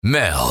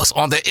Mel's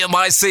on the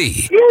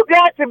MIC. You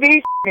got to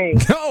be me.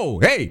 No,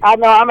 hey. I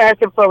know, I'm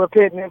asking for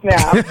repentance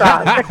now. I'm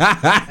sorry.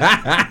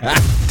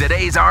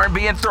 Today's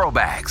R&B and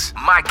throwbacks.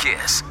 My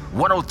Kiss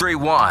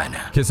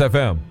 103.1. Kiss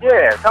FM.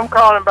 Yes, I'm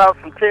calling about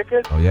some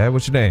tickets. Oh, yeah?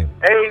 What's your name?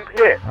 Abe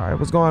Hit. All right,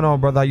 what's going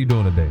on, brother? How you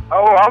doing today?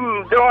 Oh,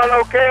 I'm doing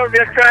okay. I'm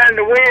just trying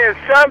to win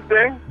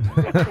something.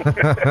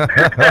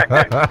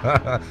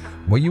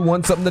 Well, you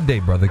won something today,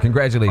 brother.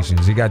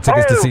 Congratulations. You got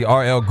tickets to see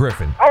R.L.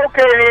 Griffin.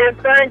 Okay, then.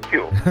 Thank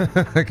you.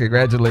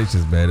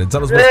 Congratulations, man. And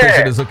tell us what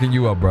station is hooking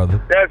you up,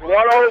 brother. That's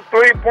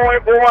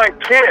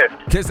 103.1 Kiss.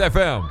 Kiss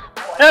FM.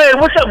 Hey,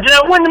 what's up? Did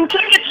I win them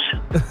tickets?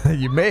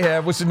 You may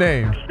have. What's your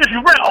name? This is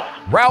Ralph.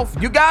 Ralph,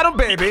 you got him,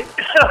 baby.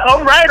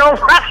 all right,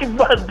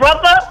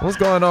 brother. What's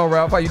going on,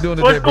 Ralph? How you doing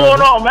today, What's brother?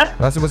 going on, man?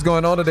 I said, what's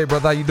going on today,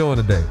 brother? How you doing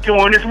today?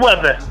 Doing this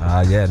weather.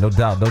 Yeah, no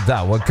doubt, no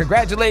doubt. Well,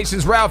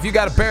 congratulations, Ralph. You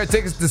got a pair of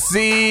tickets to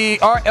see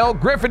R.L.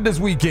 Griffin this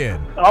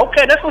weekend.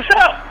 Okay, that's what's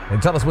up.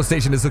 And tell us what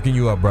station is hooking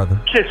you up,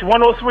 brother. Kiss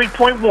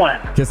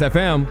 103.1. Kiss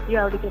FM. You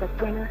already get a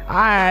winner?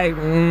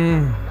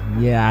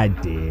 Yeah, I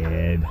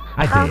did.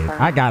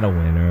 I got a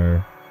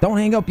winner. Don't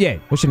hang up yet.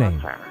 What's your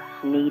name?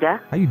 Nita.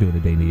 How you doing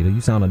today, Nita?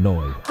 You sound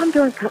annoyed. I'm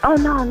doing good. Oh,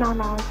 no.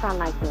 It sound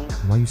like that.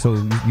 Why you so,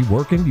 you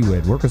working? You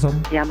at work or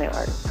something? Yeah, I'm at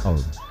work. Oh,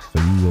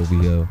 so you over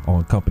here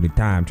on company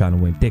time trying to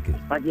win tickets.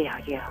 But yeah.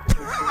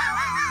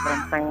 What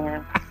I'm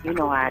saying, you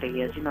know how it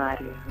is.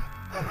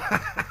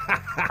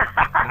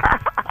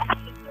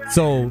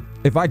 So,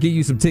 if I give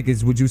you some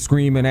tickets, would you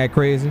scream and act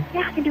crazy?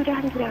 Yeah, I can do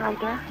that right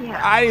there. Yeah.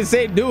 I didn't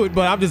say do it,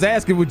 but I'm just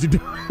asking what you do.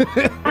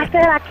 I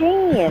said I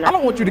can. I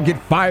don't want you to get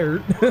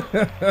fired.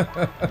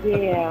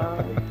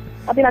 Yeah.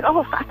 I'll be like,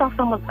 oh, I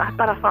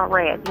thought I saw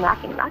red. You know, I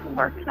can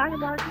work.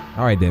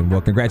 All right, then. Well,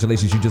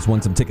 congratulations. You just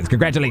won some tickets.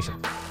 Congratulations.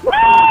 Woo!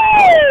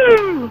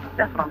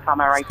 That's what I'm talking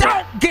about right there.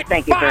 Don't get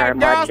Thank you very fired,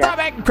 girl. much. Stop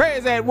acting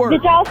crazy at work.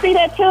 Did y'all see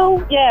that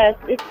too? Yes.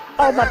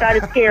 Oh my God,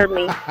 it scared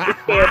me.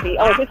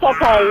 Oh, it's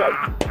okay.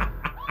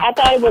 I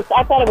thought it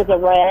was a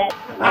rat.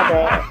 My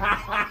bad.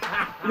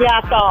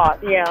 Yeah, I saw it.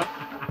 Yeah.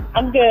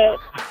 I'm good.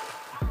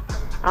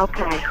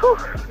 Okay. Whew.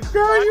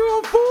 Girl, you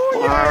a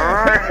fool. All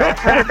right.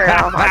 Okay,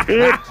 now. I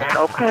did.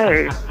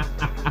 Okay.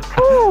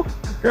 Whew.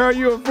 Girl,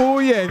 you a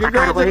fool, yeah. I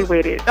got away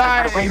with it. All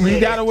right, you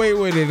got away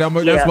with it.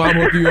 That's why I'm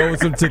hooking you up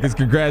with some tickets.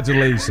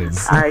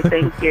 Congratulations. All right,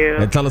 thank you.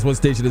 And tell us what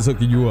station is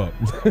hooking you up.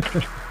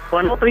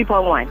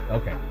 103.1.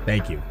 Okay,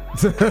 thank you.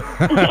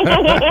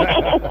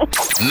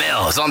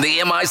 Mel's on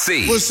the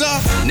MIC. What's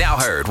up? Now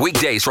heard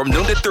weekdays from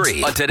noon to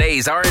 3 on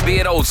today's R&B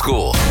and Old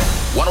School.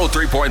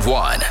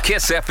 103.1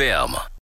 Kiss FM.